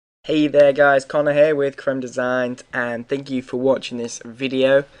Hey there guys, Connor here with Creme Designs, and thank you for watching this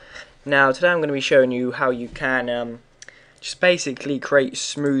video. Now today I'm going to be showing you how you can just basically create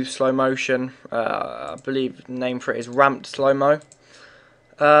smooth slow motion. I believe the name for it is ramped slow-mo.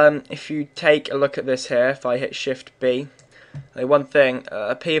 If you take a look at this here, if I hit Shift B, one thing,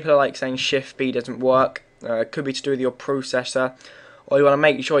 people are like saying Shift B doesn't work. It could be to do with your processor, or you want to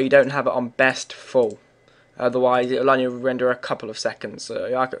make sure you don't have it on best full. Otherwise it will only render a couple of seconds.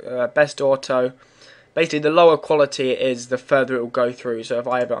 Best auto, basically the lower quality it is, the further it will go through. So if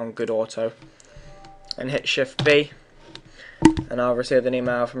I have it on good auto and hit Shift B, and I'll receive an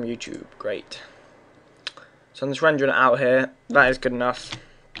email from YouTube. Great. So I'm just rendering it out here. That is good enough.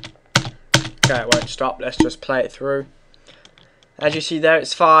 Okay, it won't stop. Let's just play it through. As you see there,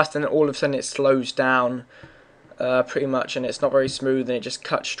 it's fast, and all of a sudden it slows down pretty much, and it's not very smooth, and it just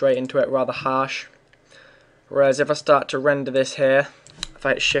cuts straight into it, rather harsh. Whereas if I start to render this here, if I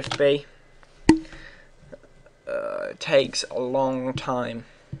hit Shift B, it takes a long time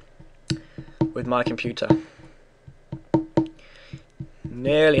with my computer.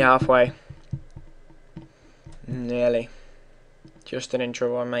 Nearly halfway. Nearly. Just an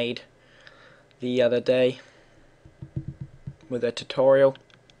intro I made the other day with a tutorial.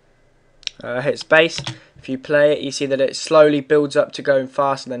 Hit space. If you play it, you see that it slowly builds up to going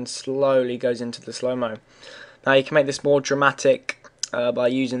fast and then slowly goes into the slow-mo. Now you can make this more dramatic by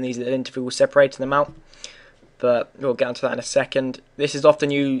using these little intervals, separating them out, but we'll get onto that in a second. This is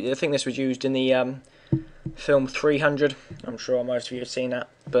often used, I think this was used in the film 300. I'm sure most of you have seen that,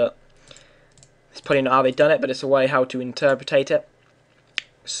 but it's probably not how they've done it, but it's a way how to interpretate it.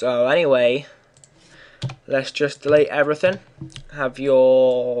 So anyway, let's just delete everything. Have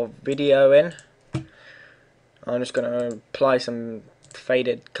your video in. I'm just going to apply some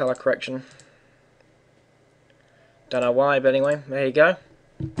faded color correction. Don't know why, but anyway, there you go.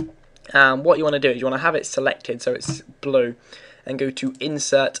 What you want to do is you want to have it selected so it's blue, and go to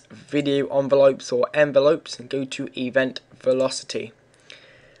Insert Video Envelopes or Envelopes, and go to Event Velocity.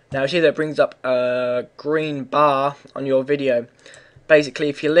 Now see that it brings up a green bar on your video. Basically,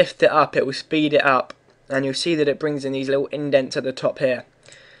 if you lift it up, it will speed it up, and you'll see that it brings in these little indents at the top here.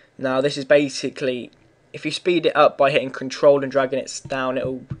 Now this is basically, if you speed it up by hitting Control and dragging it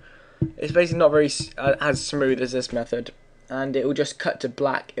down, it's basically not very as smooth as this method, and it will just cut to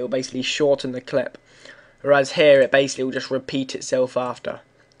black. It will basically shorten the clip, whereas here it basically will just repeat itself after.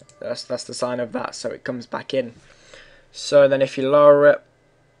 That's the sign of that, so it comes back in. So then if you lower it,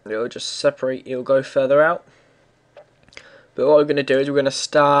 it will just separate, it will go further out. But what we're going to do is we're going to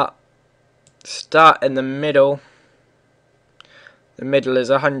start in the middle. The middle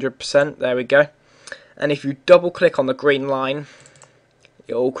is 100%, there we go. And if you double click on the green line,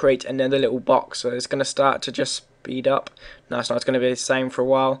 it will create another little box, so it's going to start to just speed up. No, it's not, it's going to be the same for a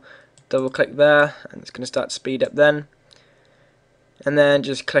while. Double click there, and it's going to start to speed up then. And then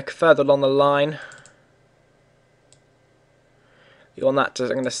just click further along the line. You want that to, I'm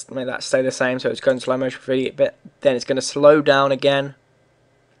going to make that stay the same, so it's going slow motion for a bit. Then it's going to slow down again.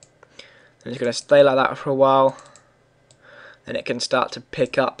 And it's going to stay like that for a while. Then it can start to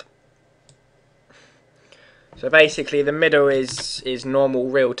pick up. So basically the middle is normal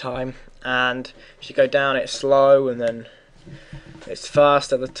real time, and as you go down it's slow, and then it's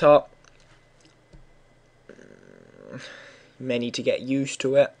fast at the top. You may need to get used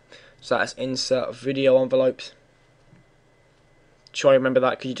to it. So that's Insert Video Envelopes. Try to remember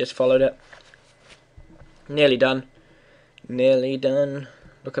that because you just followed it. Nearly done. Nearly done.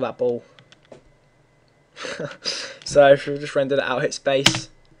 Look at that ball. So if you just rendered it out, hit space.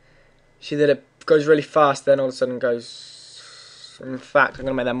 See that it goes really fast, then all of a sudden goes. In fact, I'm going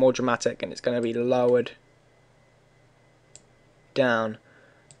to make that more dramatic, and it's going to be lowered down.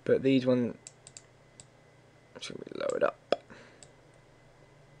 But these ones should be lowered up.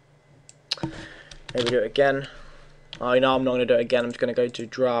 Maybe do it again. Oh, no, I'm not going to do it again. I'm just going to go to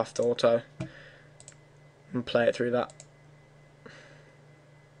Draft Auto and play it through that.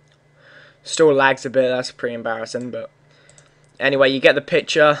 Still lags a bit. That's pretty embarrassing, but. Anyway, you get the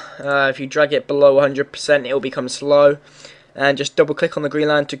picture. If you drag it below 100%, it will become slow. And just double click on the green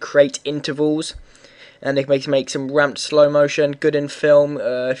line to create intervals. And it makes make some ramped slow motion, good in film.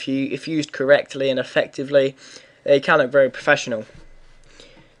 If used correctly and effectively, it can look very professional.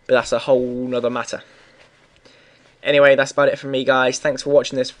 But that's a whole nother matter. Anyway, that's about it from me, guys. Thanks for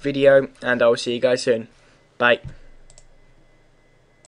watching this video, and I will see you guys soon. Bye.